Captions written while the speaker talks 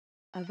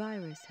A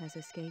virus has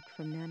escaped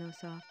from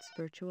Nanosoft's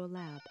virtual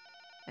lab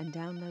and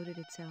downloaded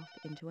itself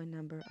into a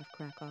number of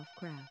Krakow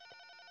craft.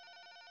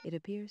 It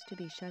appears to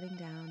be shutting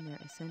down their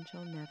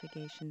essential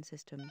navigation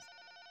systems,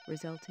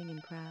 resulting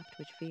in craft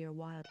which veer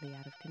wildly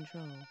out of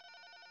control.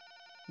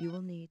 You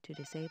will need to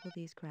disable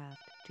these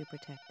craft to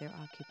protect their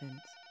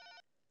occupants.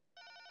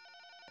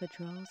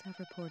 Patrols have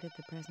reported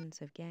the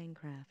presence of gang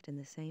craft in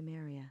the same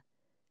area.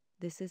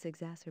 This is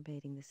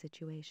exacerbating the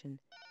situation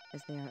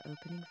as they are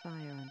opening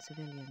fire on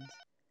civilians.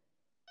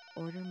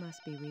 Order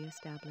must be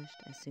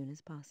re-established as soon as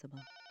possible.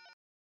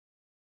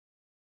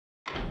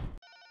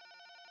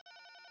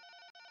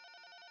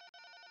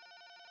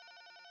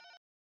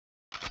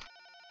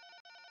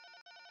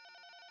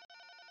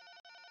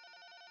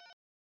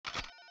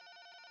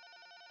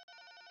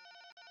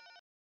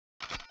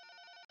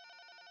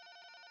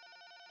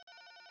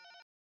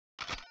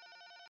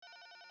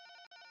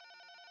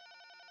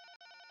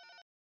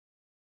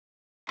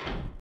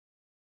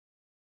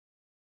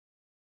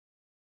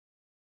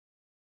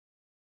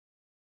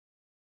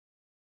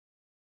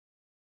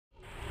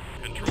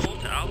 Control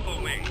to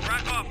Alpha Wing.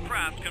 Krakow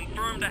craft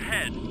confirmed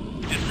ahead.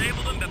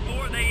 Disable them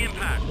before they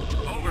impact.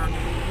 Over.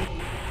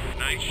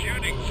 Nice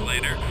shooting,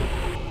 Slater.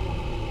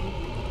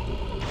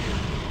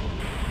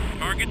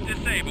 Target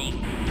disabled.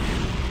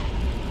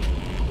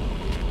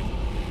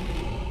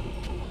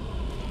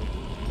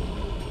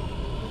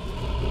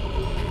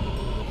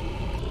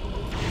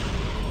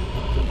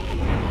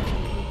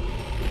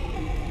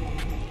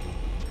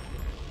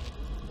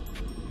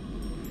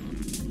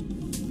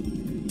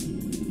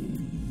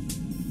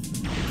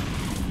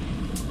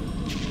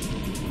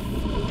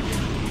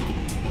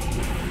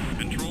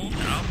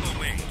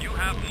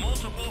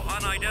 Multiple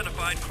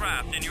unidentified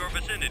craft in your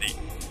vicinity.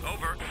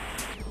 Over.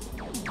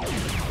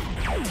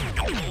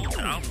 Control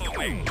to Alpha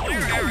Wing. Clear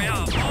area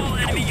of all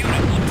enemy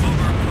units.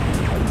 Over.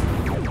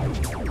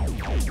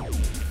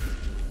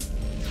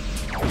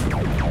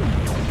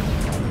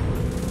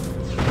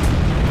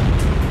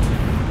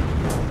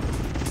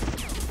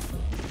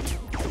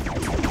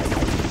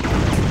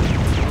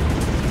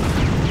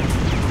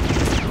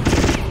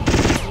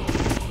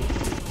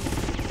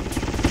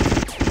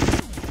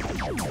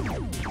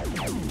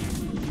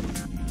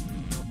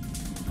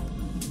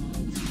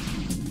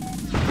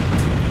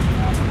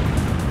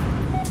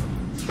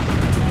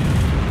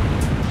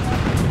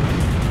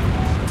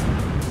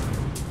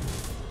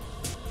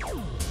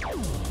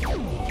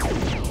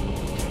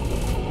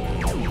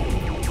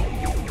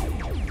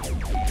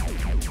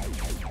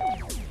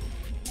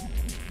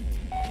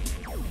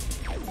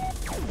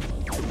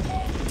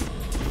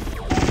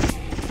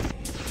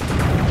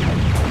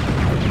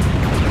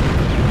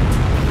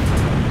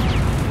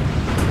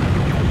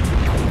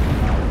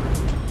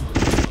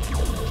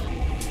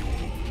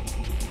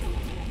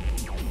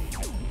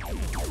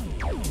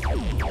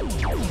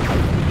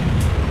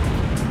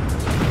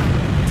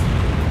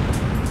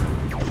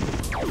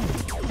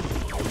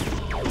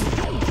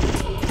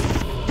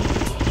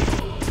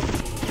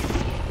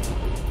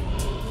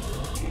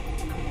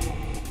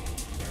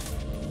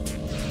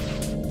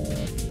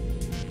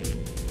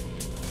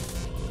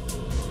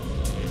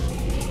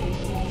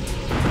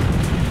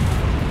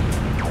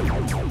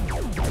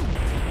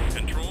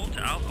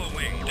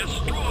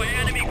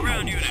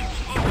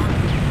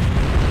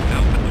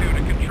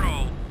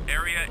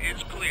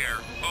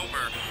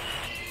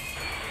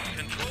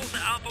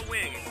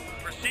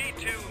 Proceed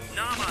to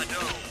Nama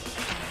Dome.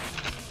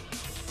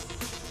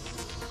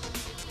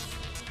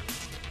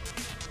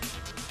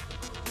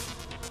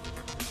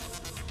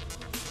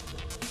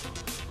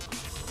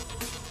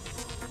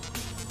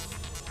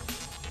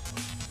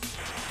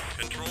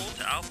 Control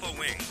to Alpha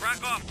Wing.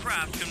 Krakow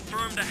craft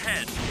confirmed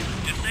ahead.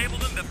 Disable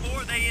them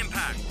before they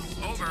impact.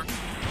 Over.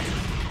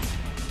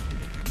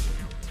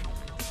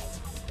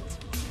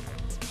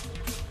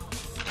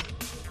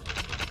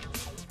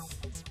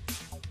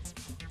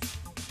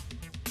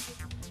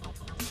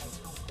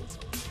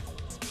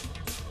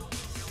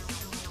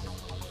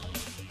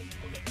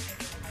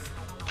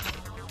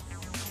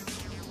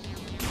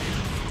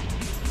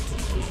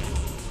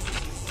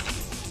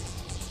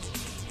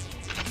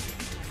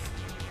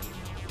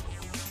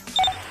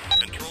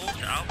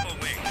 Alpha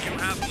Wing, you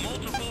have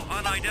multiple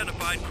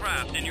unidentified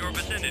craft in your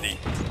vicinity.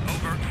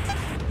 Over.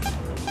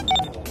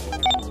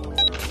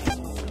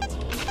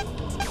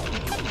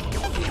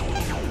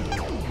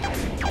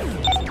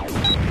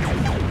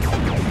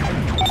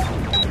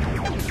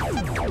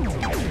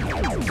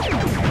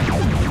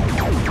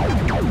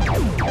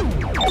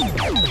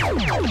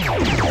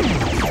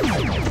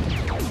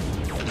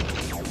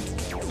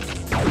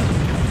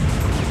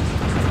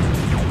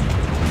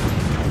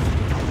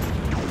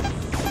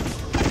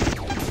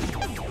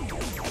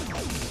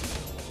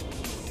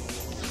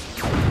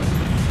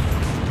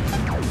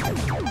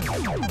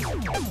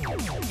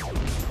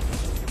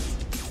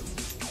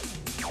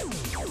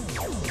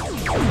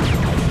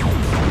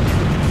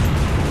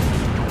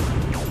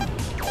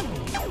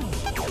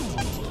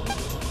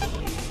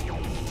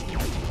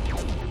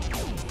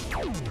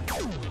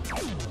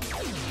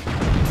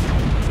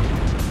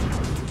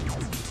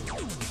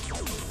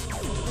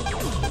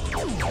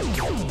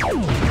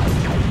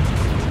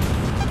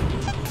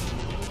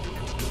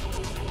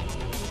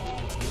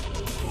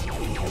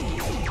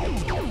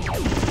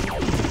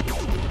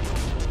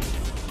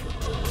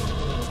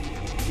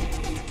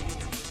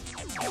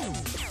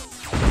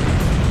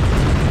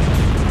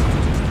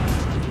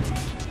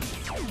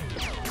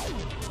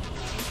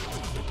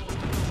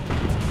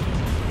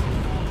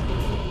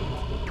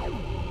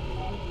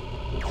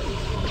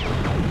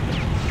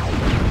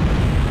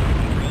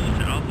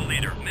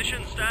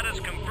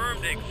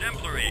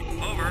 Exemplary.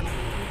 Over.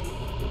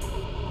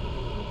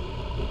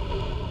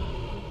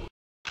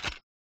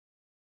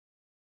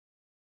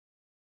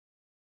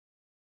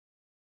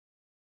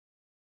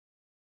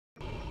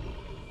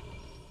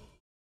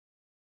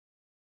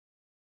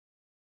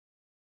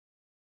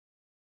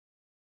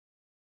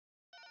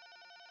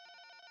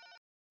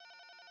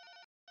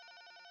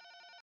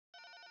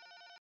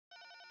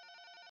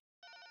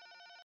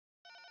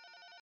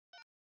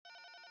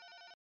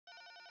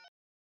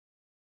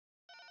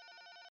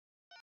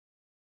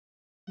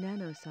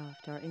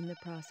 Nanosoft are in the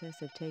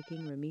process of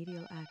taking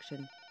remedial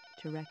action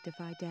to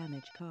rectify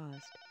damage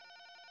caused.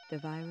 The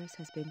virus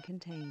has been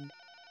contained,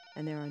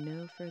 and there are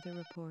no further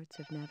reports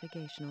of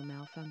navigational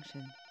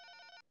malfunction.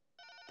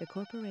 The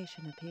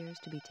corporation appears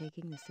to be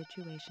taking the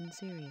situation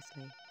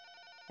seriously,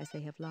 as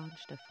they have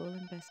launched a full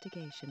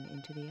investigation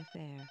into the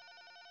affair.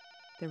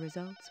 The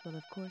results will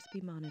of course be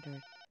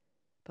monitored,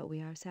 but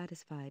we are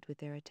satisfied with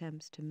their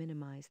attempts to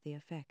minimize the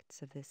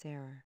effects of this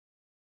error.